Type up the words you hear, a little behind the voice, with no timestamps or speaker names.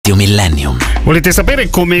Radio Millennium. Volete sapere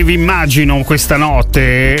come vi immagino questa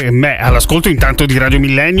notte? Beh, all'ascolto intanto di Radio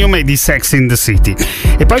Millennium e di Sex in the City.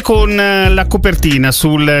 E poi con la copertina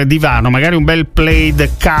sul divano, magari un bel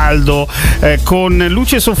plaid caldo, con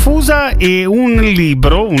luce soffusa e un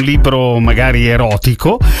libro magari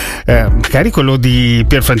erotico, magari quello di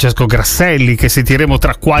Pierfrancesco Grasselli, che sentiremo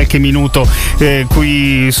tra qualche minuto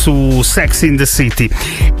qui su Sex in the City.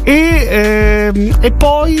 E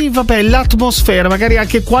poi, vabbè, l'atmosfera, magari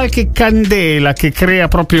anche qualche candela che crea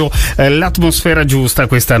proprio l'atmosfera giusta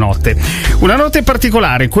questa notte. Una notte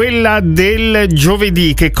particolare, quella del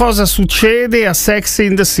giovedì. Che cosa succede a Sex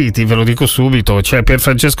in the City? Ve lo dico subito, c'è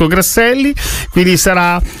Pierfrancesco Grasselli, quindi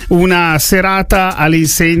sarà una serata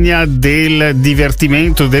all'insegna del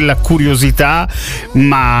divertimento, della curiosità,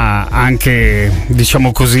 ma anche,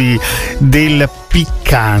 diciamo così, del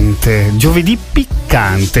piccante. Giovedì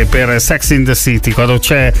piccante per Sex in the City, quando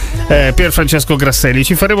c'è Pierfrancesco Grasselli.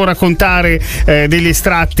 Ci faremo raccontare degli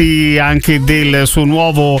estratti anche del suo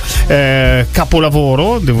nuovo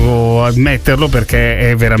capolavoro, devo ammetterlo, perché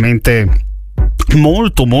è veramente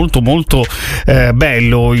molto bello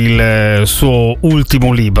il suo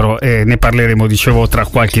ultimo libro, e ne parleremo, dicevo, tra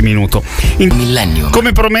qualche minuto.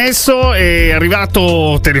 Come promesso è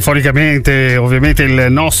arrivato telefonicamente ovviamente il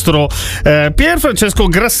nostro Pierfrancesco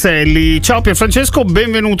Grasselli. Ciao Pierfrancesco,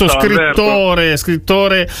 benvenuto. Ciao,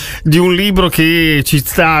 scrittore di un libro che ci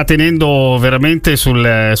sta tenendo veramente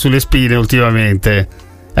sulle spine ultimamente,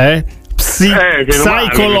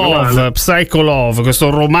 PSYCHOLOVE,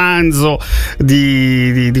 questo romanzo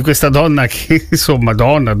di questa donna che, insomma,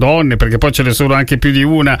 donne, perché poi ce ne sono anche più di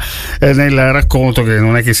una nel racconto, che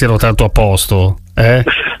non è che siano tanto a posto.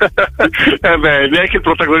 Neanche il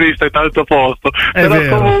protagonista è tanto a posto, però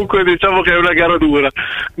vero. Comunque diciamo che è una gara dura,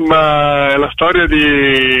 ma la storia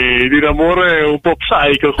di un amore un po'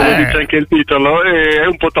 psico, come dice anche il titolo, è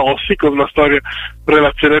un po' tossico, una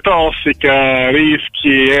relazione tossica,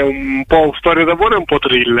 rischi, è un po' storia d'amore e un po'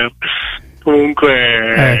 thriller.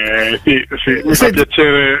 Comunque sì, mi fa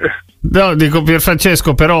piacere. No, dico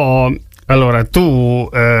Pierfrancesco, però allora tu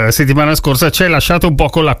settimana scorsa ci hai lasciato un po'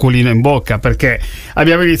 con l'acquolina in bocca, perché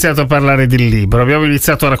abbiamo iniziato a parlare del libro, abbiamo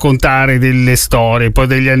iniziato a raccontare delle storie, poi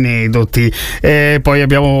degli aneddoti, poi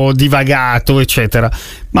abbiamo divagato, eccetera.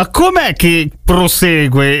 Ma com'è che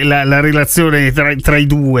prosegue la relazione tra i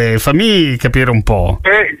due? Fammi capire un po'.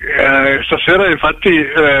 Stasera infatti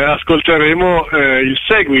ascolteremo il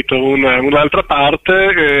seguito, un'altra parte.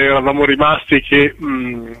 Eravamo rimasti che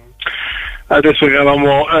adesso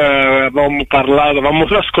avevamo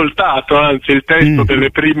ascoltato anzi il testo delle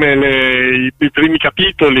i primi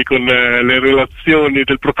capitoli con le relazioni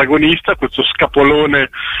del protagonista, questo scapolone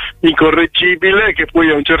incorreggibile che poi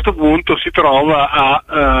a un certo punto si trova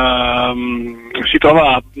a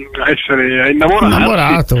essere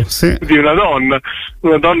innamorato di una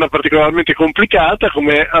donna particolarmente complicata,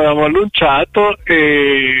 come avevamo annunciato,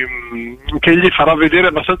 e che gli farà vedere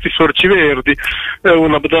abbastanza i sorci verdi,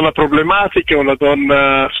 una donna problematica, una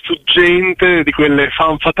donna sfuggente, di quelle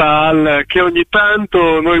femme fatale che ogni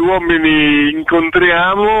tanto noi uomini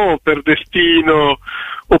incontriamo per destino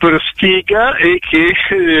o per sfiga, e che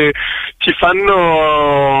ci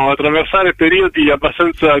fanno attraversare periodi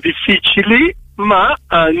abbastanza difficili, ma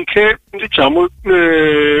anche, diciamo,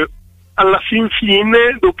 alla fin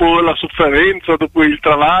fine, dopo la sofferenza, dopo il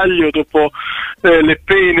travaglio, dopo le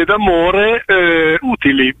pene d'amore,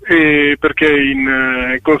 utili, perché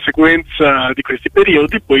in conseguenza di questi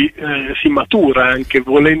periodi poi si matura anche,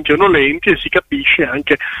 volenti o nolenti, e si capisce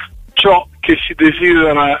anche ciò che si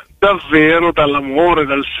desidera davvero dall'amore,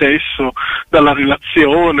 dal sesso, dalla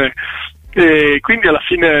relazione. E quindi alla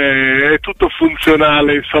fine è tutto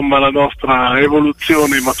funzionale, insomma, alla nostra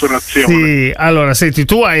evoluzione e maturazione. Sì, allora senti,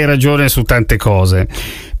 tu hai ragione su tante cose,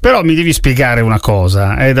 però mi devi spiegare una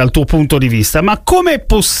cosa, dal tuo punto di vista: ma com'è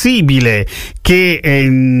possibile che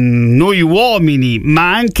noi uomini,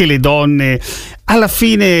 ma anche le donne, alla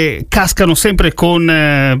fine cascano sempre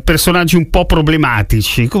con personaggi un po'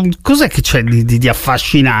 problematici? Cos'è che c'è di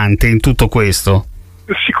affascinante in tutto questo?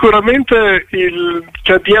 Sicuramente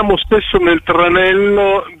cadiamo spesso nel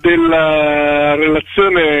tranello della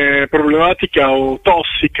relazione problematica o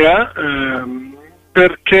tossica,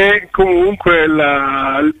 perché comunque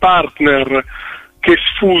il partner che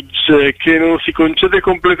sfugge, che non si concede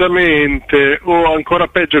completamente, o ancora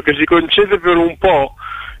peggio che si concede per un po'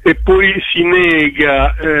 e poi si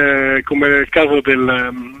nega, come nel caso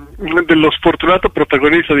dello sfortunato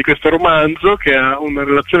protagonista di questo romanzo, che ha una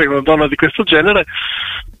relazione con una donna di questo genere,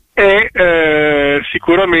 è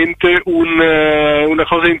sicuramente una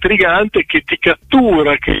cosa intrigante, che ti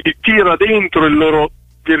cattura, che ti tira dentro il loro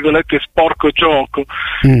virgolette sporco gioco,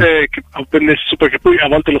 perché poi a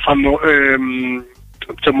volte lo fanno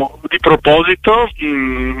diciamo di proposito,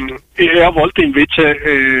 e a volte invece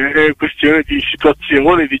è questione di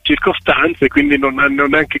situazioni, di circostanze, quindi non hanno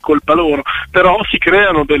neanche colpa loro, però si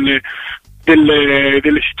creano delle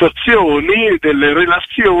situazioni, delle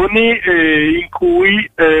relazioni in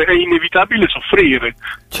cui è inevitabile soffrire.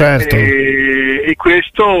 Certo. E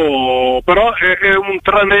questo però è un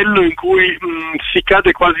tranello in cui si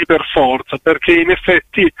cade quasi per forza, perché in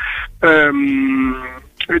effetti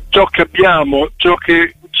ciò che abbiamo, ciò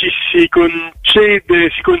che ci si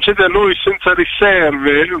concede a noi senza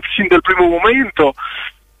riserve sin dal primo momento,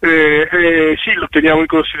 sì, lo teniamo in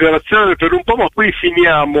considerazione per un po', ma poi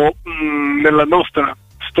finiamo nella nostra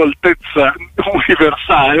stoltezza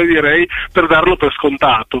universale, direi, per darlo per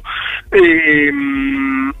scontato, e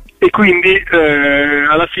quindi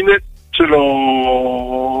alla fine ce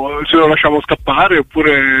lo lasciamo scappare,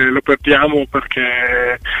 oppure lo perdiamo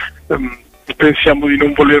perché pensiamo di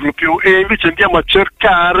non volerlo più, e invece andiamo a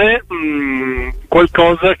cercare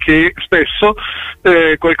qualcosa che spesso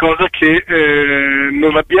qualcosa che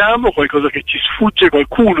non abbiamo, qualcosa che ci sfugge,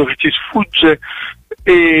 qualcuno che ci sfugge,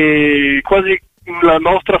 e quasi la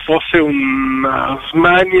nostra fosse una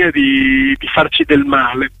smania di farci del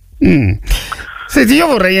male. Senti, io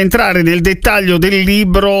vorrei entrare nel dettaglio del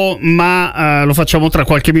libro, ma lo facciamo tra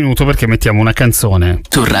qualche minuto, perché mettiamo una canzone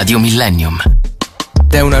su Radio Millennium.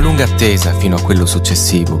 È una lunga attesa fino a quello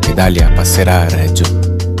successivo che Dalia passerà a Reggio.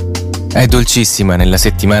 È dolcissima nella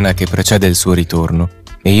settimana che precede il suo ritorno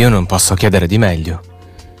e io non posso chiedere di meglio.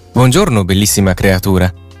 Buongiorno, bellissima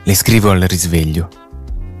creatura, le scrivo al risveglio.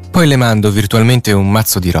 Poi le mando virtualmente un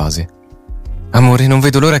mazzo di rose. Amore, non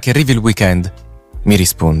vedo l'ora che arrivi il weekend, mi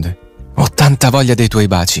risponde. Ho tanta voglia dei tuoi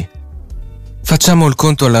baci. Facciamo il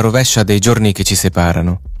conto alla rovescia dei giorni che ci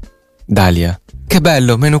separano. Dalia, che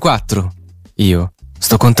bello, -4. Io,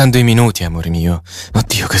 sto contando i minuti, amore mio.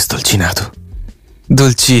 Oddio, che sdolcinato.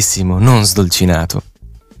 Dolcissimo, non sdolcinato.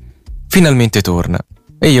 Finalmente torna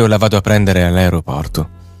e io la vado a prendere all'aeroporto.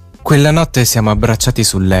 Quella notte siamo abbracciati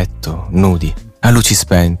sul letto, nudi, a luci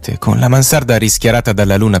spente, con la mansarda rischiarata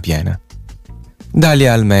dalla luna piena.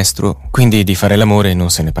 Dalia ha il mestro, quindi di fare l'amore non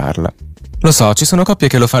se ne parla. Lo so, ci sono coppie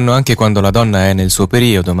che lo fanno anche quando la donna è nel suo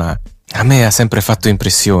periodo, ma a me ha sempre fatto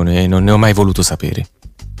impressione e non ne ho mai voluto sapere.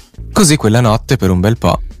 Così quella notte, per un bel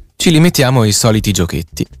po', ci limitiamo ai soliti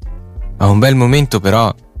giochetti. A un bel momento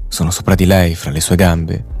però sono sopra di lei, fra le sue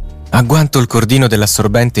gambe. Agguanto il cordino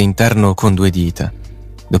dell'assorbente interno con 2 dita.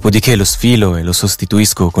 Dopodiché lo sfilo e lo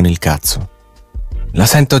sostituisco con il cazzo. La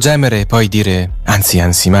sento gemere e poi dire, anzi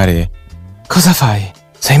ansimare, cosa fai?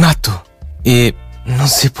 Sei matto? E non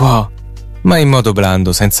si può, ma in modo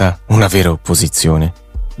blando, senza una vera opposizione.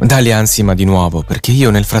 Dalia ansima di nuovo perché io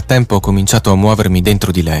nel frattempo ho cominciato a muovermi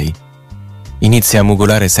dentro di lei. Inizia a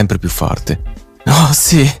mugolare sempre più forte. Oh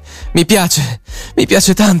sì, mi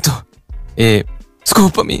piace tanto. E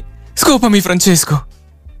scopami Francesco.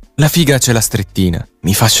 La figa ce l'ha strettina,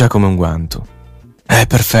 mi fascia come un guanto. È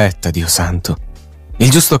perfetta, Dio santo. Il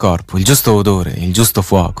giusto corpo, il giusto odore, il giusto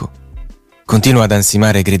fuoco. Continuo ad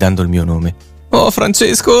ansimare gridando il mio nome. Oh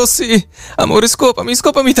Francesco, oh sì, amore,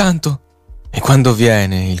 scopami tanto. E quando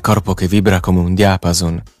viene, il corpo che vibra come un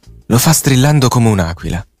diapason lo fa strillando come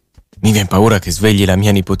un'aquila. Mi viene paura che svegli la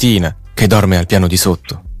mia nipotina, che dorme al piano di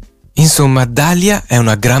sotto. Insomma, Dalia è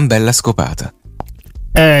una gran bella scopata.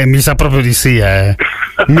 Mi sa proprio di sì,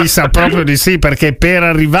 Mi sa proprio di sì, perché per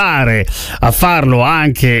arrivare a farlo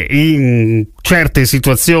anche in certe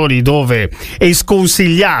situazioni dove è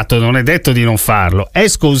sconsigliato, non è detto di non farlo, è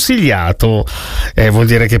sconsigliato, vuol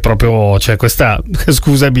dire che proprio c'è questa,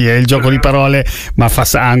 scusami, è il gioco di parole, ma fa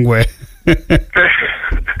sangue.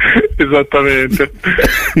 Esattamente.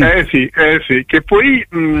 Sì, che poi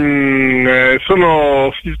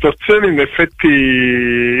sono situazioni, in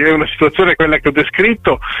effetti è una situazione, quella che ho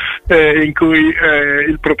descritto, in cui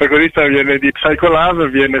il protagonista viene di PSYCHOLOVE,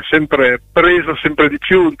 viene sempre preso sempre di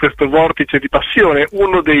più in questo vortice di passione.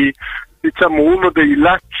 Uno dei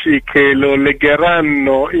lacci che lo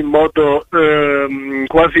legheranno in modo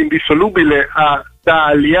quasi indissolubile a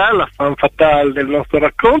Dalia, la femme fatale del nostro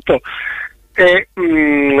racconto, è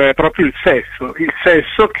proprio il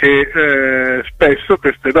sesso che spesso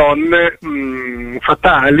queste donne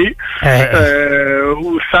fatali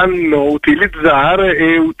sanno utilizzare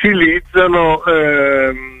e utilizzano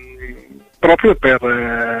proprio per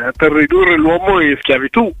ridurre l'uomo in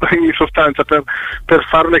schiavitù, in sostanza, per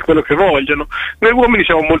farne quello che vogliono. Noi uomini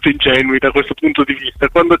siamo molto ingenui da questo punto di vista.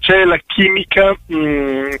 Quando c'è la chimica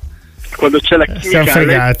quando c'è la chimica a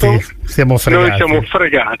letto, siamo fregati. Noi siamo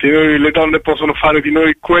fregati, le donne possono fare di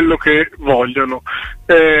noi quello che vogliono,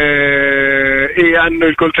 e hanno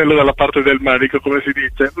il coltello dalla parte del manico, come si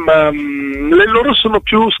dice, ma le loro sono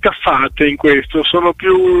più scaffate in questo,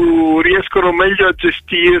 riescono meglio a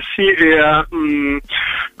gestirsi e a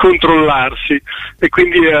controllarsi, e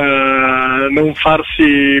quindi a non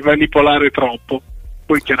farsi manipolare troppo.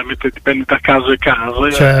 Poi chiaramente dipende da caso e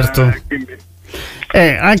caso. Certo. Quindi.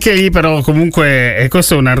 Anche lì però comunque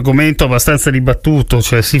questo è un argomento abbastanza dibattuto,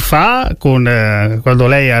 cioè si fa quando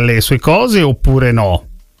lei ha le sue cose oppure no?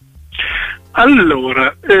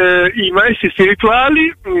 Allora, i maestri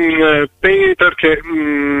spirituali perché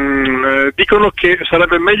dicono che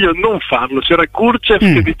sarebbe meglio non farlo. C'era Gurdjieff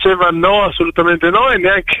che diceva no, assolutamente no, e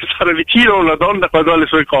neanche stare vicino a una donna quando ha le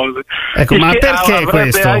sue cose. Ecco, ma perché avrebbe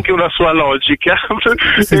questo? Anche una sua logica.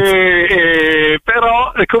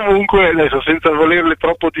 Però comunque, adesso senza volerle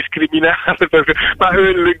troppo discriminare, ma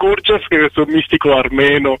Gurdjieff, che è questo mistico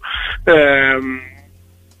armeno,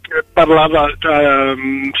 parlava,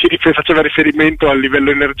 faceva riferimento al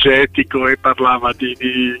livello energetico e parlava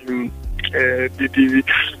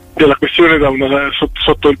della questione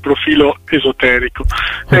sotto il profilo esoterico.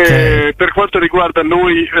 Okay. Per quanto riguarda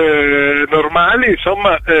noi normali,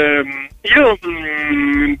 insomma, io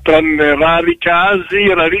tranne rari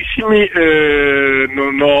casi, rarissimi,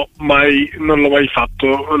 non l'ho mai fatto.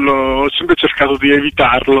 Ho sempre cercato di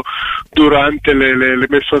evitarlo durante le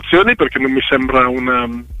mestruazioni, perché non mi sembra una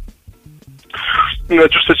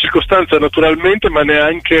giusta circostanza, naturalmente, ma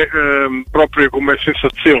neanche proprio come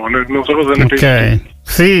sensazione. Non so cosa ne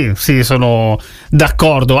pensi. Sì, sono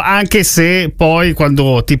d'accordo, anche se poi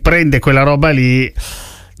quando ti prende quella roba lì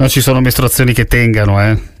non ci sono mestruazioni che tengano,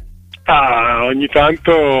 ogni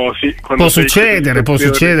tanto sì. Può succedere,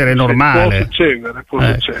 è normale. Può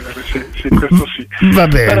succedere, sì, questo sì. Va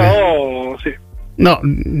bene. Però sì. No,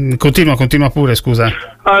 continua pure, scusa.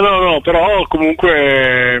 No, però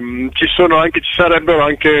comunque ci sarebbero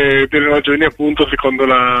anche delle ragioni, appunto, secondo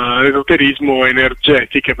l'esoterismo,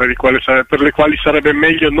 energetiche per le quali sarebbe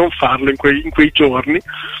meglio non farlo in quei giorni.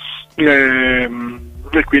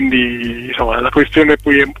 E quindi insomma la questione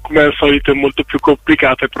poi come al solito è molto più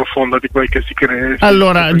complicata e profonda di quel che si crede.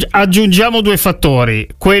 Allora aggiungiamo due fattori: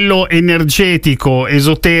 quello energetico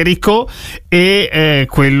esoterico e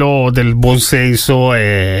quello del buonsenso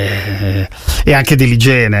e anche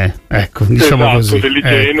dell'igiene, ecco, diciamo così.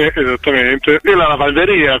 Dell'igiene, esattamente, e la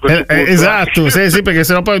lavanderia a questo punto. Esatto, sì, perché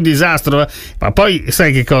sennò poi è un disastro. Ma poi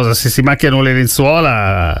sai che cosa, se si macchiano le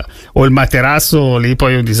lenzuola o il materasso, lì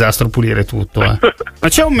poi è un disastro pulire tutto. Ma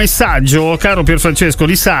c'è un messaggio, caro Pierfrancesco,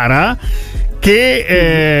 di Sara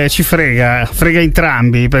che ci frega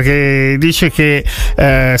entrambi, perché dice che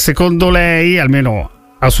secondo lei, almeno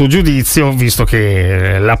a suo giudizio, visto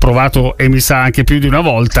che l'ha provato e mi sa anche più di una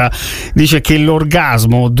volta, dice che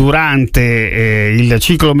l'orgasmo durante il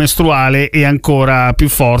ciclo mestruale è ancora più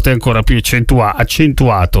forte, ancora più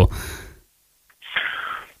accentuato.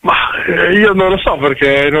 Ma io non lo so,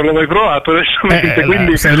 perché non l'ho mai provato,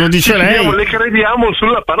 quindi se lo dice lei, le crediamo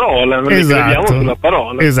sulla parola.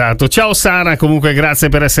 Esatto. Ciao Sara, comunque grazie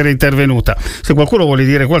per essere intervenuta. Se qualcuno vuole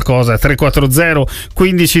dire qualcosa, 340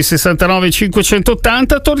 15 69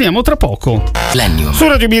 580. Torniamo tra poco. Su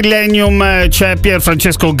Radio Millennium c'è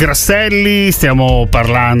Pierfrancesco Grasselli, stiamo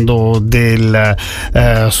parlando del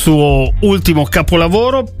suo ultimo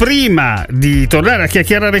capolavoro. Prima di tornare a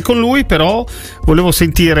chiacchierare con lui, però, volevo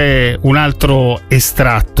sentire un altro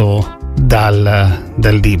estratto dal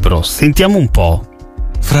libro. Sentiamo un po'.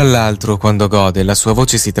 Fra l'altro, quando gode, la sua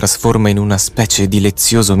voce si trasforma in una specie di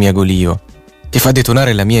lezioso miagolio che fa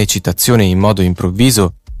detonare la mia eccitazione in modo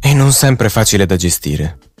improvviso e non sempre facile da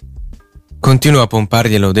gestire. Continuo a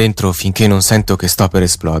pomparglielo dentro finché non sento che sto per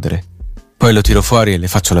esplodere. Poi lo tiro fuori e le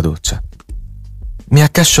faccio la doccia. Mi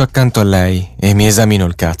accascio accanto a lei e mi esamino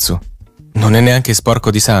il cazzo. Non è neanche sporco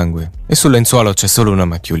di sangue e sul lenzuolo c'è solo una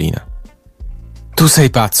macchiolina. Tu sei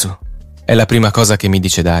pazzo, è la prima cosa che mi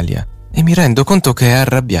dice Dalia, e mi rendo conto che è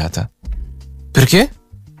arrabbiata. Perché?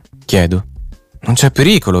 Chiedo. Non c'è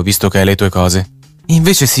pericolo, visto che hai le tue cose.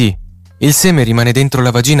 Invece sì, il seme rimane dentro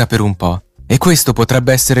la vagina per un po', e questo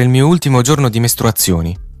potrebbe essere il mio ultimo giorno di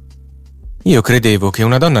mestruazioni. Io credevo che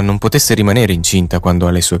una donna non potesse rimanere incinta quando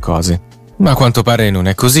ha le sue cose, ma a quanto pare non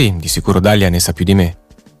è così, di sicuro Dalia ne sa più di me.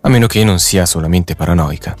 A meno che non sia solamente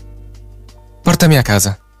paranoica. Portami a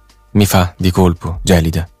casa, mi fa di colpo,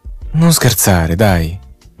 gelida. Non scherzare, dai.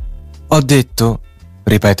 Ho detto,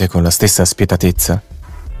 ripete con la stessa spietatezza,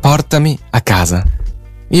 portami a casa.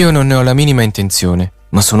 Io non ne ho la minima intenzione,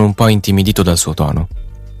 ma sono un po' intimidito dal suo tono.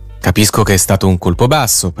 Capisco che è stato un colpo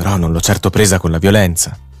basso, però non l'ho certo presa con la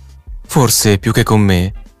violenza. forse più che con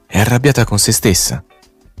me, è arrabbiata con se stessa.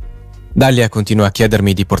 Dalia continua a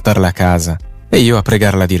chiedermi di portarla a casa e io a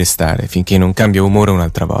pregarla di restare finché non cambia umore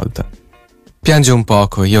un'altra volta. Piange un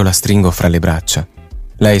poco e io la stringo fra le braccia.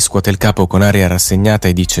 Lei scuote il capo con aria rassegnata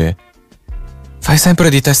e dice: «Fai sempre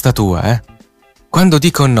di testa tua, eh? Quando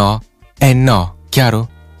dico no, è no, chiaro?»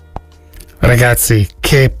 Ragazzi,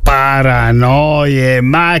 che paranoie,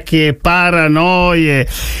 ma che paranoie!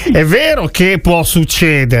 È vero che può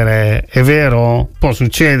succedere, è vero? Può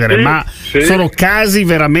succedere, sì, ma sì. Sono casi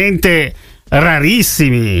veramente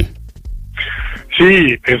rarissimi.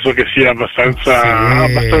 Sì, penso che sia abbastanza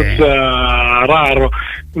raro,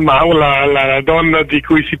 ma la donna di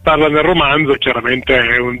cui si parla nel romanzo chiaramente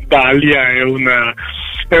Dalia è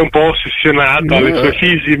un po' ossessionata alle sue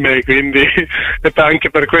fisime, quindi è anche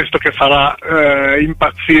per questo che farà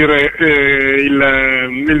impazzire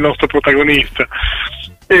il nostro protagonista.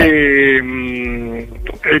 E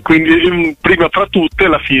quindi prima fra tutte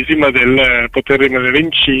la fisima del poter rimanere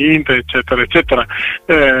incinta, eccetera eccetera,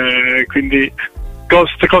 quindi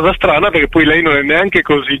cosa strana, perché poi lei non è neanche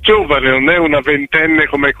così giovane, non è una ventenne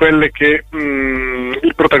come quelle che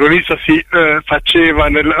il protagonista si faceva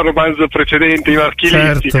nel romanzo precedente, i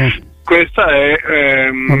maschilisti. Certo. Questa è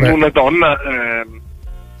una donna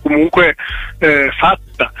comunque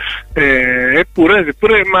fatta,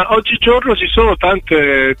 eppure, ma oggigiorno ci sono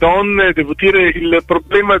tante donne, devo dire, il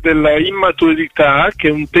problema della immaturità che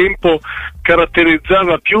un tempo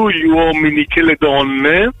caratterizzava più gli uomini che le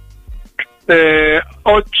donne,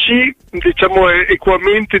 oggi diciamo è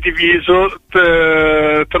equamente diviso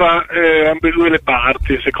tra ambedue le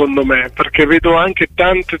parti, secondo me, perché vedo anche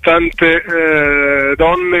tante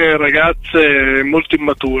donne, ragazze molto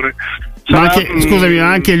immature. Ma anche, scusami,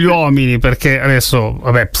 anche gli uomini, perché adesso,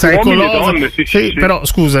 vabbè, PSYCHOLOVE, sì, però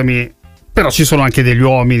scusami, però ci sono anche degli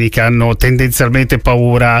uomini che hanno tendenzialmente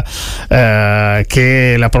paura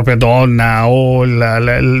che la propria donna o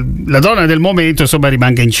la donna del momento, insomma,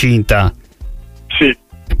 rimanga incinta. Sì.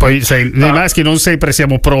 E poi noi maschi non sempre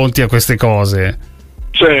siamo pronti a queste cose.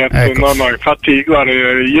 Certo, ecco. no, infatti, guarda,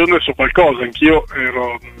 io ne so qualcosa, anch'io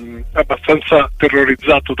ero abbastanza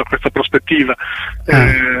terrorizzato da questa prospettiva.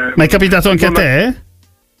 Ma è capitato anche a te?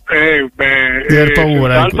 Di aver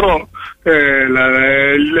paura. Tra l'altro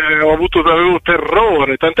avevo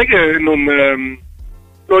terrore, tant'è che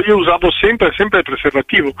io usavo sempre il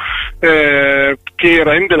preservativo, che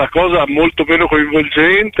rende la cosa molto meno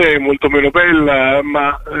coinvolgente, molto meno bella,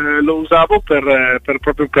 ma lo usavo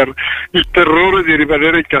proprio per il terrore di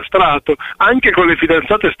rimanere incastrato, anche con le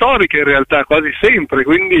fidanzate storiche in realtà, quasi sempre,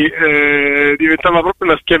 quindi diventava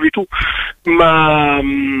proprio una schiavitù, ma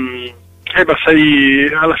sai,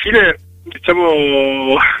 alla fine,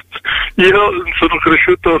 diciamo, io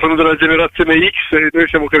sono della generazione X e noi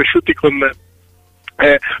siamo cresciuti con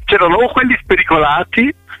c'erano o quelli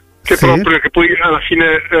spericolati che poi alla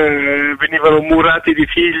fine venivano murati di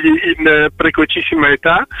figli in precocissima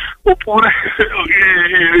età, oppure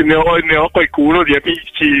ne ho qualcuno di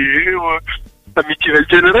amici del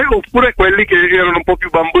genere, oppure quelli che erano un po' più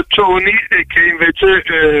bamboccioni e che invece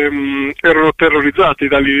erano terrorizzati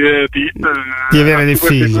dall'idea di avere dei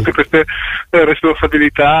figli, tutte queste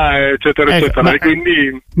responsabilità, eccetera eccetera. E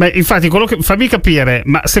quindi infatti, quello che fammi capire,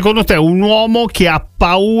 ma secondo te un uomo che ha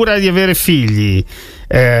paura di avere figli,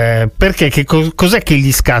 perché? Cos'è che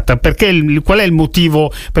gli scatta? Qual è il motivo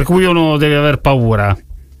per cui uno deve aver paura?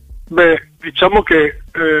 Beh, diciamo che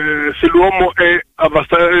se l'uomo è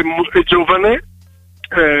giovane,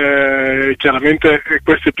 chiaramente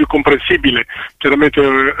questo è più comprensibile. Chiaramente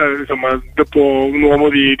insomma, dopo un uomo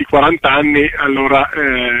di 40 anni, allora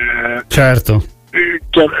certo,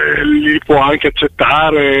 li può anche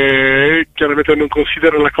accettare, chiaramente non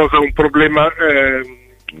considera la cosa un problema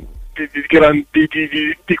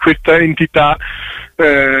di questa entità,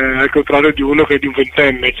 al contrario di uno che è di un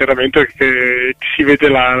ventenne, chiaramente, che si vede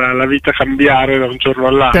la vita cambiare da un giorno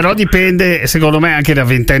all'altro. Però dipende, secondo me, anche da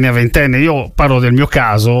ventenne a ventenne. Io parlo del mio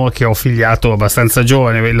caso, che ho figliato abbastanza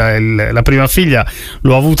giovane. La prima figlia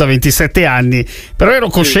l'ho avuta a 27 anni, però ero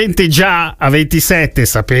cosciente già a 27,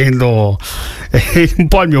 sapendo un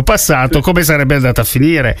po' il mio passato, come sarebbe andata a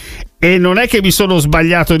finire, e non è che mi sono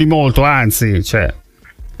sbagliato di molto, anzi, cioè,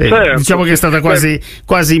 certo, diciamo che è stata quasi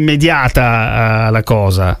immediata la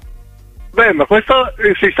cosa. Beh, ma questo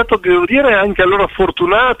sei stato, devo dire, anche allora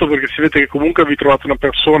fortunato, perché si vede che comunque avevi trovato una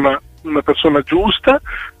persona giusta,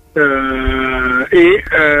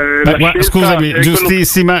 Scusami,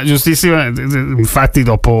 giustissima, infatti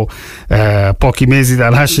dopo pochi mesi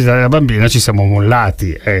dalla nascita della bambina ci siamo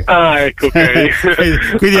mollati. Ecco,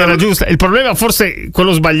 ok. Quindi era giusto. Il problema forse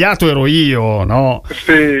quello sbagliato ero io, no?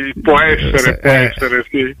 Sì, può essere,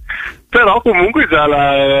 sì. Però comunque già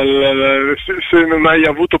se non hai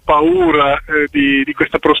avuto paura di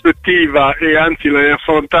questa prospettiva e anzi l'hai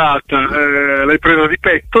affrontata, l'hai presa di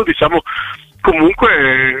petto, diciamo,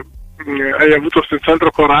 comunque hai avuto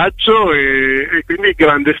senz'altro coraggio e quindi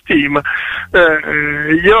grande stima.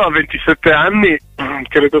 Io a 27 anni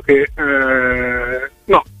credo che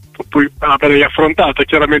poi avrei affrontato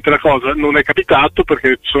chiaramente la cosa, non è capitato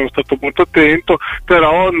perché sono stato molto attento,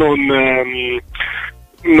 però non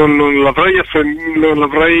l'avrei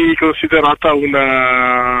considerata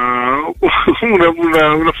una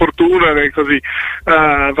fortuna, così.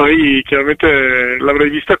 Chiaramente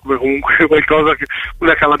l'avrei vista come comunque qualcosa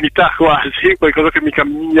una calamità quasi, qualcosa che mi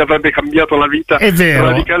avrebbe cambiato la vita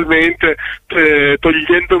radicalmente,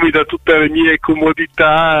 togliendomi da tutte le mie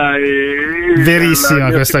comodità e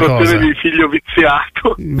verissima questa cosa di figlio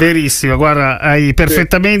viziato. Verissima, guarda, hai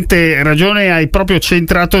perfettamente ragione, hai proprio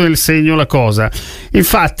centrato nel segno la cosa.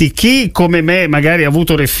 Infatti chi come me magari ha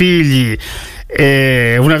avuto dei figli,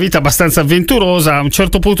 una vita abbastanza avventurosa, a un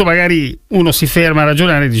certo punto magari uno si ferma a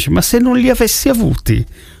ragionare e dice: ma se non li avessi avuti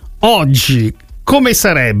oggi come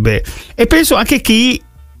sarebbe? E penso anche chi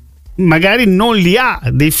magari non li ha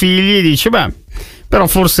dei figli e dice: ma però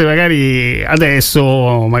forse magari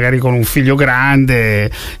adesso, magari con un figlio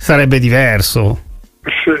grande, sarebbe diverso.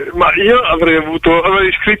 Sì, ma io avrei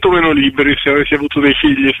scritto meno libri se avessi avuto dei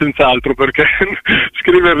figli, senz'altro, perché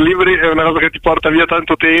scrivere libri è una cosa che ti porta via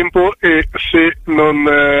tanto tempo e se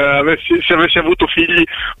avessi avuto figli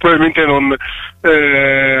probabilmente non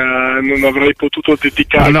avrei potuto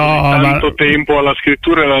dedicare tanto tempo alla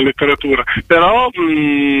scrittura e alla letteratura. Però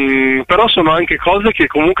sono anche cose che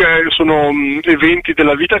comunque sono eventi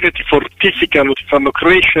della vita che ti fortificano, ti fanno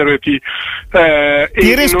crescere, ti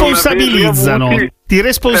responsabilizzano. Ti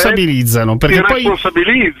responsabilizzano, perché poi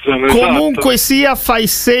comunque sia fai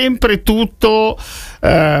sempre tutto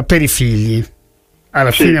per i figli.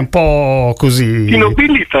 Alla fine è un po' così. Ti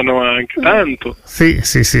nobilitano anche tanto. Sì,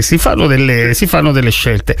 si fanno delle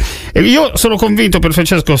scelte. E io sono convinto, per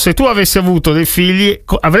Francesco, se tu avessi avuto dei figli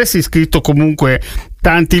avresti scritto comunque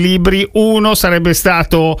tanti libri. Uno sarebbe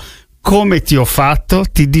stato: come ti ho fatto,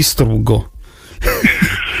 ti distruggo.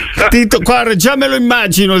 Guarda, già me lo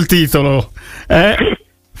immagino il titolo,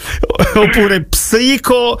 oppure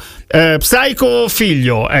Psycho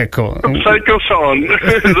figlio, ecco, Psycho son,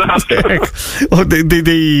 esatto. Ecco, o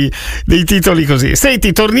dei titoli così.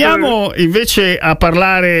 Senti, torniamo invece a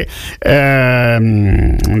parlare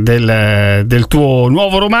del tuo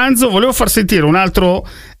nuovo romanzo. Volevo far sentire un altro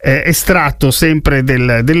estratto sempre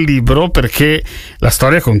del libro, perché la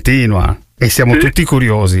storia continua e siamo tutti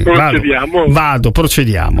curiosi.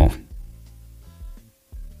 Procediamo.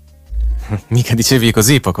 Mica dicevi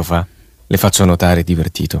così poco fa, le faccio notare,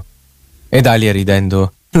 divertito. E Dalia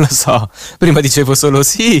ridendo: lo so, prima dicevo solo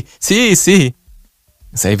sì. Sei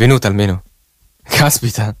venuta almeno?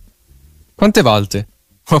 Caspita, quante volte?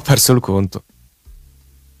 Ho perso il conto.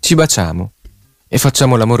 Ci baciamo e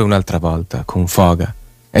facciamo l'amore un'altra volta, con foga,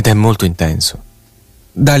 ed è molto intenso.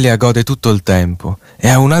 Dalia gode tutto il tempo e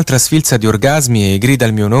ha un'altra sfilza di orgasmi e grida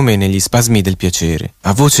il mio nome negli spasmi del piacere,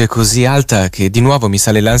 a voce così alta che di nuovo mi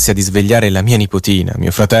sale l'ansia di svegliare la mia nipotina,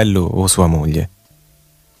 mio fratello o sua moglie.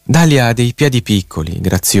 Dalia ha dei piedi piccoli,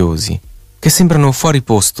 graziosi, che sembrano fuori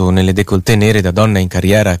posto nelle décolleté nere da donna in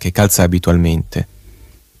carriera che calza abitualmente.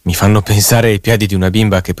 Mi fanno pensare ai piedi di una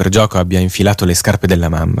bimba che per gioco abbia infilato le scarpe della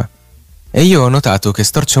mamma. E io ho notato che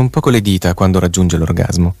storce un poco le dita quando raggiunge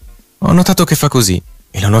l'orgasmo. Ho notato che fa così.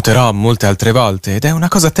 E lo noterò molte altre volte, ed è una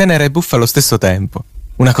cosa tenera e buffa allo stesso tempo,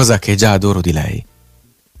 una cosa che già adoro di lei.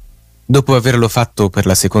 Dopo averlo fatto per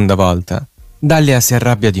la seconda volta, Dalia si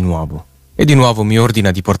arrabbia di nuovo, e di nuovo mi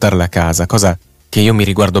ordina di portarla a casa, cosa che io mi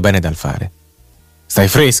riguardo bene dal fare. Stai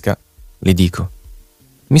fresca? Le dico.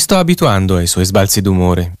 Mi sto abituando ai suoi sbalzi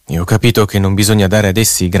d'umore, e ho capito che non bisogna dare ad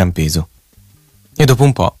essi gran peso. E dopo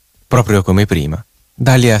un po', proprio come prima,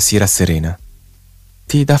 Dalia si rasserena.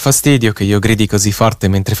 Ti dà fastidio che io gridi così forte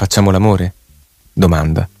mentre facciamo l'amore?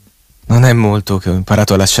 Domanda. Non è molto che ho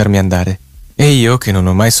imparato a lasciarmi andare. E io, che non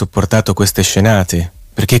ho mai sopportato queste scenate,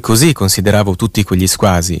 perché così consideravo tutti quegli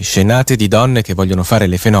squasi, scenate di donne che vogliono fare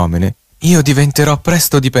le fenomene, io diventerò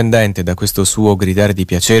presto dipendente da questo suo gridare di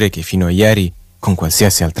piacere che fino a ieri, con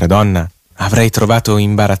qualsiasi altra donna, avrei trovato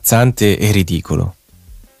imbarazzante e ridicolo.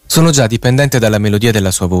 Sono già dipendente dalla melodia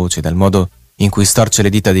della sua voce, dal modo in cui storce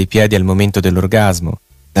le dita dei piedi al momento dell'orgasmo,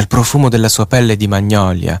 dal profumo della sua pelle di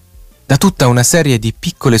magnolia, da tutta una serie di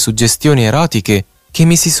piccole suggestioni erotiche che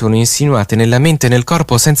mi si sono insinuate nella mente e nel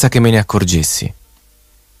corpo senza che me ne accorgessi.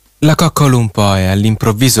 La coccolo un po' e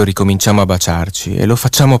all'improvviso ricominciamo a baciarci e lo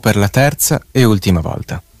facciamo per la terza e ultima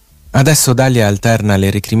volta. Adesso Dalia alterna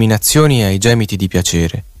le recriminazioni ai gemiti di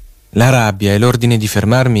piacere, la rabbia e l'ordine di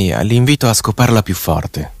fermarmi all'invito a scoparla più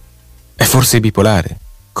forte. È forse bipolare?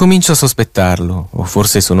 Comincio a sospettarlo, o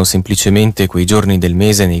forse sono semplicemente quei giorni del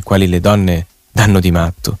mese nei quali le donne danno di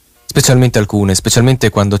matto, specialmente alcune, specialmente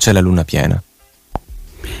quando c'è la luna piena.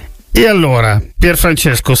 E allora,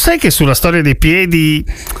 Pierfrancesco, sai che sulla storia dei piedi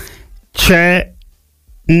c'è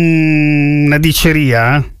una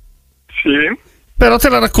diceria? Sì. Però te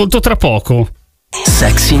la racconto tra poco.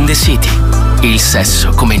 Sex in the City. Il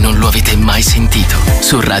sesso come non lo avete mai sentito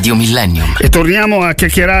su Radio Millennium. E torniamo a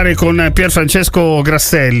chiacchierare con Pierfrancesco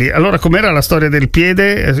Grasselli. Allora, com'era la storia del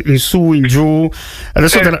piede? In su, in giù?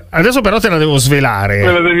 Adesso però te la devo svelare.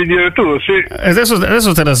 Me la devi dire tu, sì.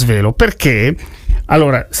 Adesso te la svelo, perché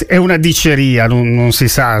allora è una diceria, non si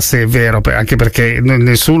sa se è vero, anche perché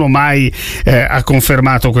nessuno mai ha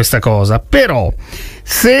confermato questa cosa. Però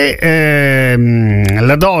se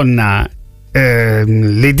la donna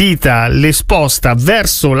le dita le sposta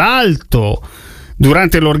verso l'alto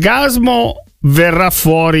durante l'orgasmo, verrà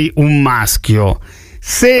fuori un maschio.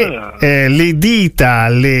 Se le dita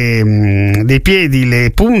dei piedi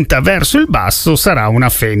le punta verso il basso, sarà una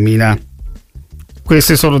femmina.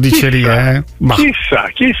 Queste sono dicerie,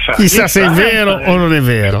 chissà se è vero o non è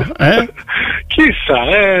vero, Chissà,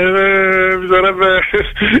 bisognerebbe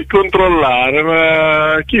controllare,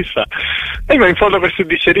 ma chissà. Ma in fondo a queste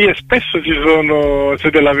dicerie spesso ci sono c'è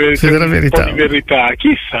della verità. Un po' di verità,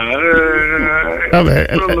 chissà.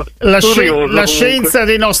 Vabbè, la scienza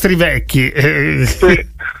dei nostri vecchi. Sì.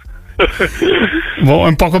 È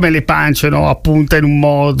un po' come le pance, no? Appunta in un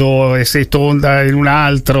modo e sei tonda in un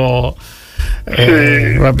altro.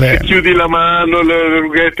 Se chiudi la mano, le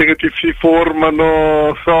rughette che ti si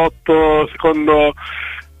formano sotto, secondo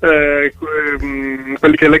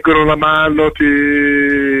quelli che leggono la mano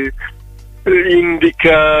ti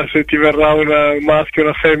indica se ti verrà un maschio o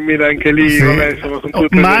una femmina, anche lì. Sì. Vabbè, insomma, sono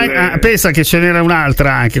tutte pensa che ce n'era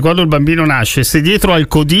un'altra anche quando il bambino nasce: se dietro ha il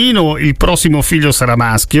codino, il prossimo figlio sarà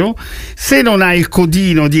maschio; se non ha il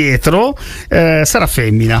codino dietro, sarà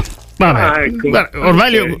femmina. Vabbè, ecco. Guarda,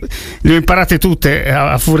 ormai le ho imparate tutte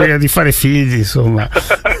a furia di fare figli, insomma.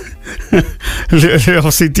 le ho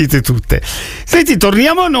sentite tutte. Senti,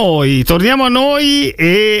 torniamo a noi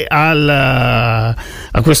e a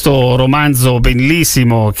questo romanzo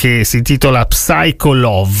bellissimo che si intitola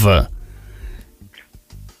PSYCHOLOVE.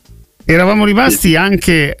 Eravamo rimasti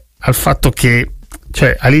anche al fatto che,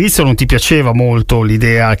 cioè, all'inizio non ti piaceva molto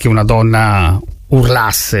l'idea che una donna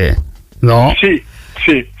urlasse, no? Sì.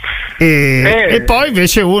 E poi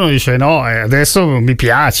invece uno dice no, adesso mi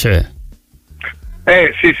piace.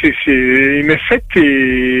 Sì, in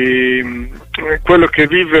effetti quello che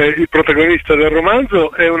vive il protagonista del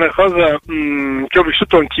romanzo è una cosa che ho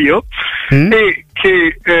vissuto anch'io, e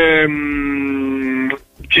che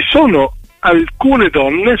ci sono alcune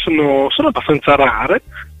donne, sono abbastanza rare,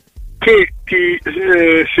 che ti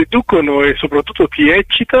seducono e soprattutto ti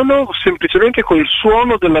eccitano semplicemente col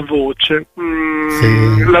suono della voce.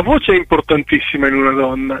 Sì. La voce è importantissima in una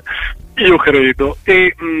donna, io credo,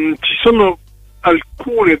 e ci sono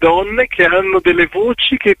alcune donne che hanno delle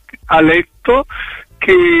voci che a letto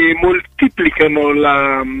che moltiplicano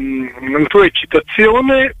la tua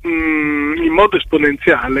eccitazione in modo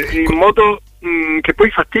esponenziale, in modo che poi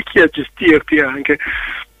fatichi a gestirti anche.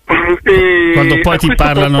 Quando poi ti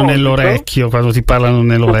parlano nell'orecchio, ma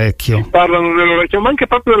anche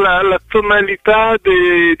proprio la tonalità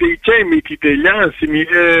dei gemiti, degli ansimi,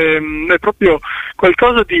 è proprio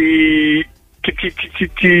qualcosa che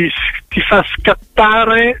ti fa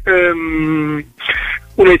scattare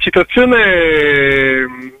un'eccitazione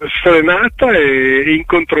sfrenata e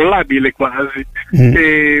incontrollabile quasi.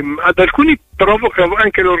 E ad alcuni provoca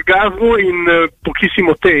anche l'orgasmo in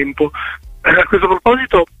pochissimo tempo. A questo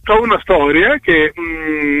proposito ho una storia che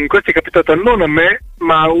questa è capitata non a me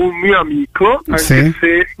ma a un mio amico, anche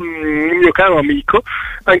se un mio caro amico,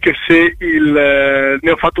 anche se ne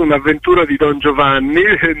ho fatto un'avventura di Don Giovanni.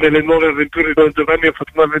 Nelle nuove avventure di Don Giovanni ho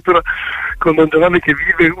fatto un'avventura con Don Giovanni che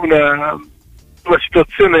vive una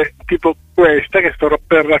situazione tipo questa che sto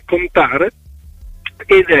per raccontare,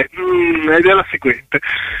 ed è la seguente.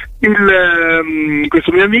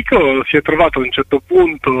 Questo mio amico si è trovato a un certo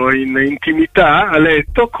punto in intimità a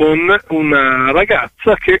letto con una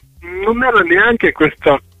ragazza che non era neanche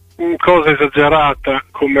questa cosa esagerata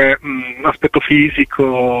come aspetto fisico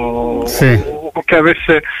o o che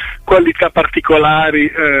avesse qualità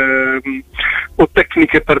particolari o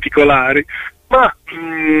tecniche particolari, ma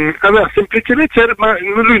aveva semplicemente, ma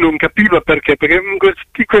lui non capiva perché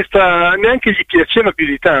questa neanche gli piaceva più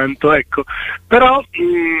di tanto, ecco. Però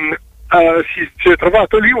si è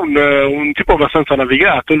trovato lì un tipo abbastanza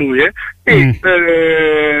navigato lui, e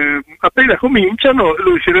appena cominciano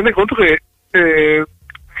lui si rende conto che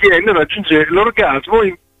raggiunge l'orgasmo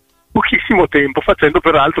in pochissimo tempo, facendo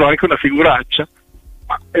peraltro anche una figuraccia,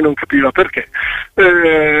 e non capiva perché.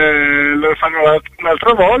 Lo fanno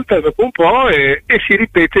un'altra volta dopo un po' e si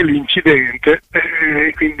ripete l'incidente,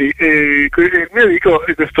 quindi il mio amico,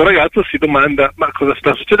 questo ragazzo, si domanda ma cosa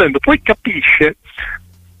sta succedendo, poi capisce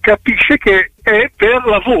che è per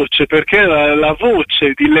la voce, perché era la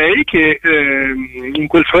voce di lei che in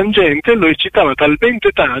quel frangente lo eccitava talmente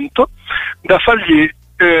tanto da fargli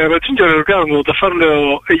raggiungere l'orgasmo, da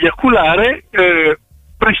farlo eiaculare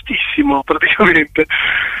prestissimo praticamente.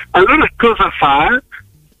 Allora cosa fa?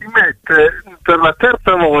 Si mette per la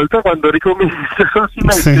terza volta, quando ricomincia, si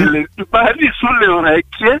mette le mani sulle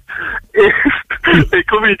orecchie e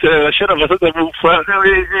comincia, la scena abbastanza buffa,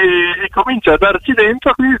 e comincia a darci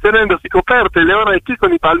dentro, quindi tenendosi coperte le orecchie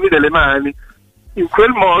con i palmi delle mani. In quel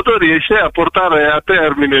modo riesce a portare a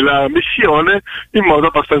termine la missione in modo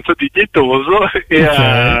abbastanza dignitoso e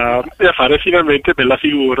a fare finalmente bella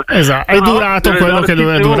figura. Esatto, è durato quello che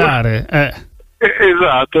doveva durare.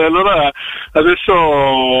 Esatto, allora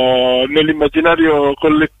adesso nell'immaginario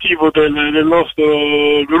collettivo del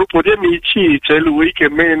nostro gruppo di amici c'è lui che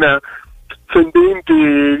mena fendenti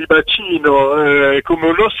di bacino come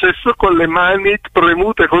un ossesso, con le mani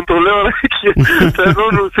premute contro le orecchie per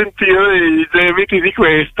non sentire i gemiti di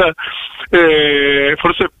questa.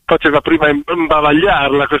 Forse faceva prima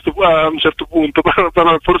imbavagliarla a un certo punto, però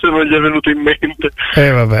forse non gli è venuto in mente.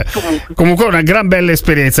 Vabbè. Comunque una gran bella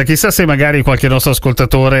esperienza, chissà se magari a qualche nostro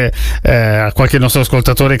ascoltatore è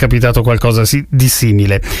capitato qualcosa di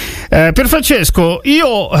simile. Per Francesco,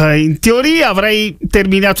 io in teoria avrei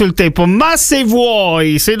terminato il tempo, ma se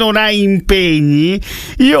vuoi, se non hai impegni,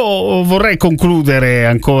 io vorrei concludere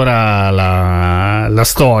ancora la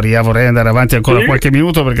storia, vorrei andare avanti ancora qualche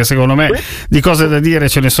minuto, perché secondo me di cose da dire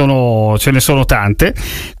ce ne sono tante.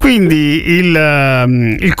 Quindi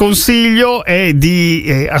il consiglio è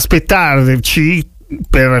di aspettarci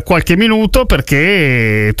per qualche minuto,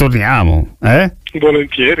 perché torniamo.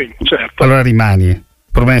 Volentieri, certo. Allora rimani,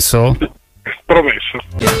 promesso? Promesso.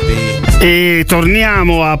 E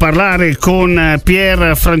torniamo a parlare con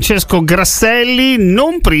Pier Francesco Grasselli,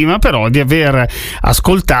 non prima però di aver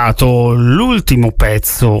ascoltato l'ultimo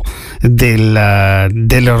pezzo del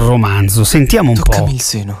romanzo. Sentiamo un po'. Toccami il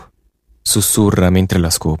seno, sussurra mentre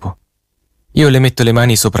la scopo. Io le metto le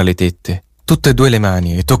mani sopra le tette, tutte e due le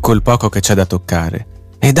mani, e tocco il poco che c'è da toccare.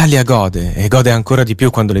 E Dalia gode, e gode ancora di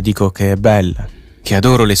più quando le dico che è bella, che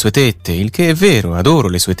adoro le sue tette, il che è vero, adoro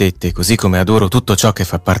le sue tette, così come adoro tutto ciò che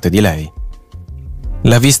fa parte di lei.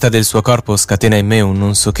 La vista del suo corpo scatena in me un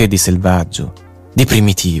non so che di selvaggio, di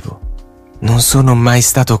primitivo. Non sono mai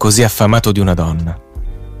stato così affamato di una donna.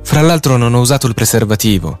 Fra l'altro non ho usato il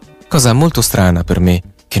preservativo, cosa molto strana per me,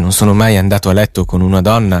 che non sono mai andato a letto con una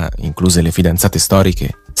donna, incluse le fidanzate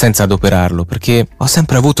storiche, senza adoperarlo, perché ho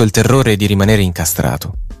sempre avuto il terrore di rimanere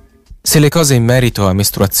incastrato. Se le cose in merito a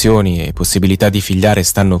mestruazioni e possibilità di figliare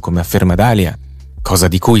stanno come afferma Dalia, cosa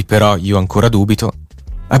di cui però io ancora dubito,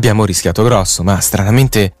 abbiamo rischiato grosso, ma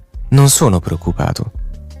stranamente non sono preoccupato.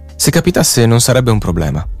 Se capitasse non sarebbe un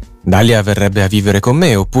problema. Dalia verrebbe a vivere con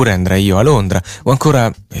me, oppure andrei io a Londra, o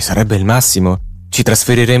ancora, e sarebbe il massimo, ci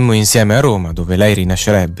trasferiremmo insieme a Roma, dove lei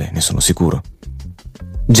rinascerebbe, ne sono sicuro.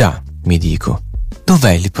 Già, mi dico,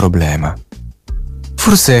 dov'è il problema?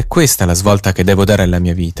 Forse è questa la svolta che devo dare alla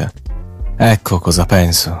mia vita. Ecco cosa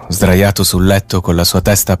penso, sdraiato sul letto con la sua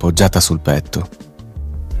testa appoggiata sul petto.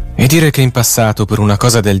 E dire che in passato per una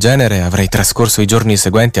cosa del genere avrei trascorso i giorni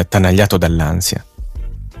seguenti attanagliato dall'ansia.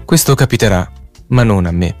 Questo capiterà, ma non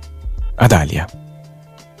a me, a Dalia.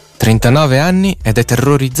 39 anni ed è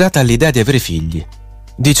terrorizzata all'idea di avere figli.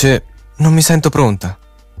 Dice, non mi sento pronta.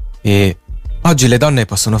 E oggi le donne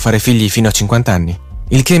possono fare figli fino a 50 anni.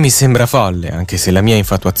 Il che mi sembra folle, anche se la mia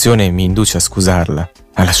infatuazione mi induce a scusarla,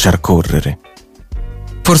 a lasciar correre.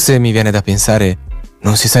 Forse mi viene da pensare,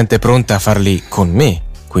 non si sente pronta a farli con me,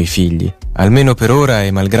 quei figli, almeno per ora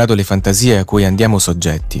e malgrado le fantasie a cui andiamo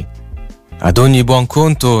soggetti. Ad ogni buon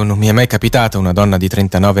conto non mi è mai capitata una donna di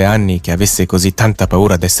 39 anni che avesse così tanta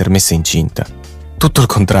paura d'essere messa incinta. Tutto il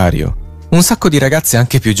contrario. Un sacco di ragazze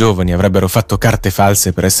anche più giovani avrebbero fatto carte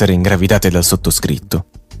false per essere ingravidate dal sottoscritto.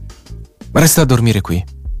 Resta a dormire qui.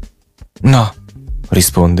 No,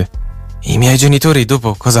 risponde. I miei genitori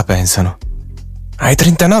dopo cosa pensano? Hai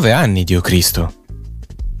 39 anni, Dio Cristo.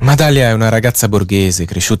 Ma Dalia è una ragazza borghese,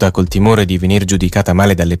 cresciuta col timore di venir giudicata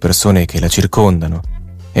male dalle persone che la circondano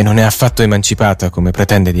e non è affatto emancipata come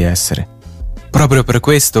pretende di essere. Proprio per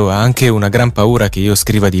questo ha anche una gran paura che io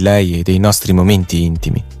scriva di lei e dei nostri momenti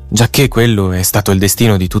intimi, giacché quello è stato il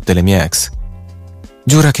destino di tutte le mie ex.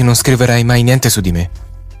 Giura che non scriverai mai niente su di me.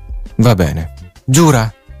 Va bene.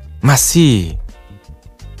 Giura? Ma sì!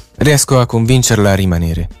 Riesco a convincerla a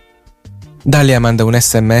rimanere. Dalia manda un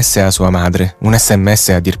SMS a sua madre, un SMS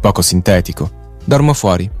a dir poco sintetico. Dormo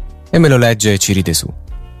fuori e me lo legge e ci ride su.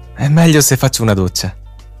 È meglio se faccio una doccia.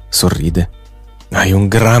 Sorride. Hai un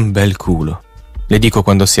gran bel culo. Le dico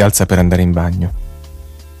quando si alza per andare in bagno.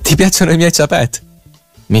 Ti piacciono i miei ciapet?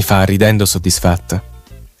 Mi fa ridendo soddisfatta.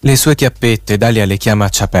 Le sue chiappette Dalia le chiama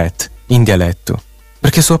ciapet, in dialetto,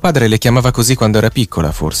 perché suo padre le chiamava così quando era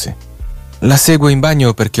piccola, forse. La seguo in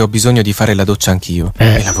bagno perché ho bisogno di fare la doccia anch'io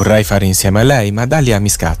e la vorrei fare insieme a lei, ma Dalia mi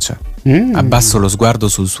scaccia. Abbasso lo sguardo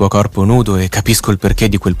sul suo corpo nudo e capisco il perché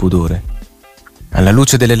di quel pudore. Alla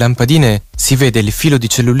luce delle lampadine si vede il filo di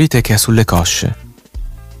cellulite che ha sulle cosce.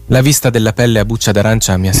 La vista della pelle a buccia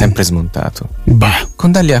d'arancia mi ha sempre smontato.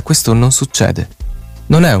 Con Dalia questo non succede.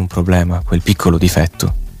 Non è un problema, quel piccolo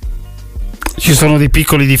difetto. Ci sono dei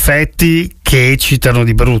piccoli difetti che eccitano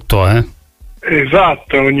di brutto, eh?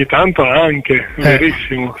 Esatto, ogni tanto anche,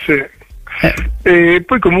 verissimo, sì. E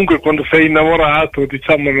poi comunque quando sei innamorato,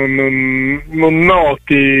 diciamo, non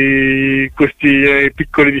noti questi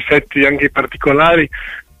piccoli difetti, anche particolari,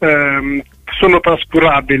 sono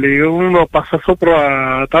trascurabili. Uno passa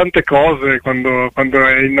sopra a tante cose quando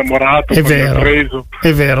è innamorato, è preso.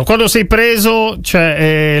 È vero, quando sei preso,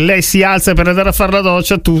 cioè lei si alza per andare a fare la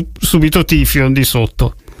doccia, tu subito ti fiondi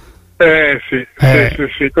sotto. Sì.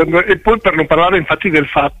 E poi per non parlare infatti del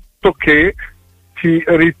fatto che si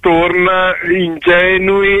ritorna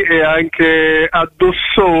ingenui e anche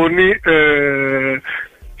addossoni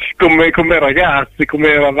come ragazzi, come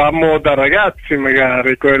eravamo da ragazzi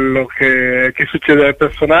magari. Quello che succede al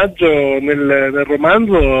personaggio nel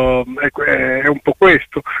romanzo è un po'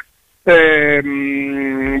 questo.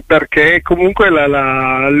 Perché comunque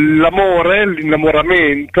l'amore,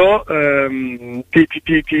 l'innamoramento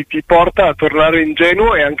ti porta a tornare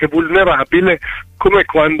ingenuo e anche vulnerabile come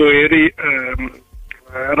quando eri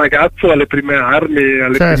ragazzo alle prime armi,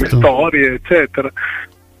 alle prime storie, eccetera.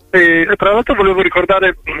 E tra l'altro volevo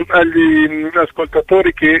ricordare agli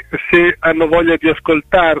ascoltatori che se hanno voglia di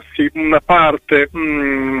ascoltarsi una parte,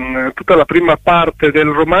 tutta la prima parte del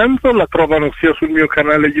romanzo la trovano sia sul mio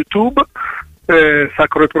canale YouTube,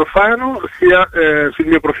 Sacro e Profano, sia sul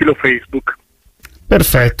mio profilo Facebook.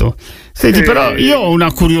 Perfetto. Senti, però io ho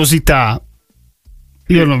una curiosità.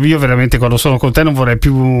 Io veramente quando sono con te non vorrei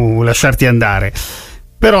più lasciarti andare,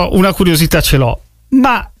 però una curiosità ce l'ho.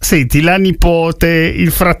 Ma senti, la nipote,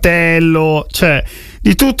 il fratello, cioè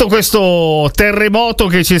di tutto questo terremoto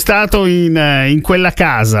che c'è stato in quella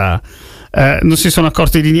casa, non si sono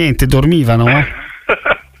accorti di niente, dormivano?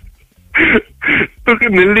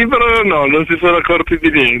 Nel libro no, non si sono accorti di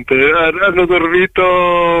niente, hanno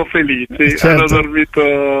dormito felici, hanno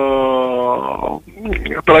dormito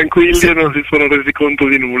tranquilli e non si sono resi conto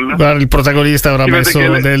di nulla. Guarda, il protagonista avrà messo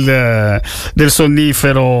del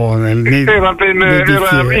sonnifero era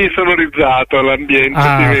insonorizzato all'ambiente,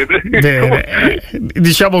 si vede. Bene.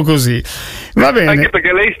 Diciamo così, va bene. Anche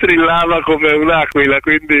perché lei strillava come un'aquila,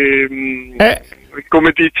 quindi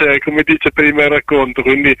come dice prima il racconto,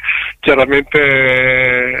 quindi chiaramente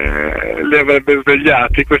li avrebbe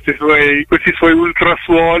svegliati questi suoi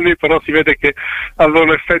ultrasuoni, però si vede che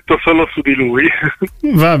avevano effetto solo su di lui.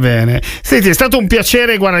 Va bene, senti, è stato un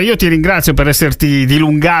piacere, guarda, io ti ringrazio per esserti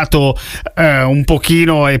dilungato un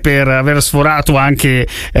pochino e per aver sforato anche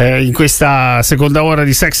in questa seconda ora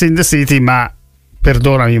di Sex in the City, ma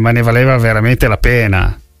perdonami, ma ne valeva veramente la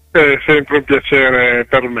pena. È sempre un piacere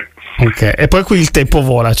per me. Ok, e poi qui il tempo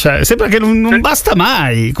vola, cioè sembra che non basta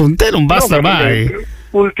mai, con te non basta mai.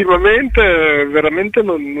 Ultimamente veramente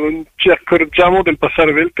non ci accorgiamo del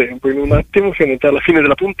passare del tempo, in un attimo siamo già alla fine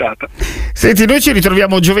della puntata. Senti, noi ci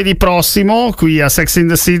ritroviamo giovedì prossimo qui a Sex in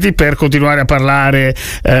the City per continuare a parlare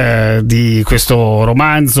di questo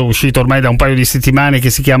romanzo uscito ormai da un paio di settimane che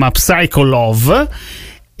si chiama PSYCHOLOVE.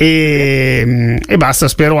 E basta,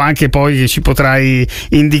 spero anche poi che ci potrai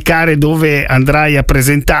indicare dove andrai a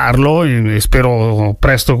presentarlo e spero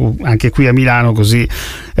presto anche qui a Milano, così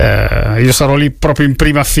io sarò lì proprio in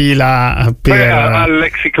prima fila al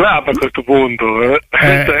Lexi Club a questo punto.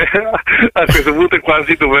 A questo punto è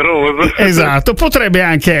quasi doveroso. Esatto, potrebbe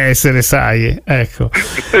anche essere, sai, ecco.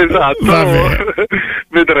 Esatto.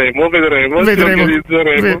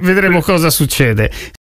 Vedremo cosa succede.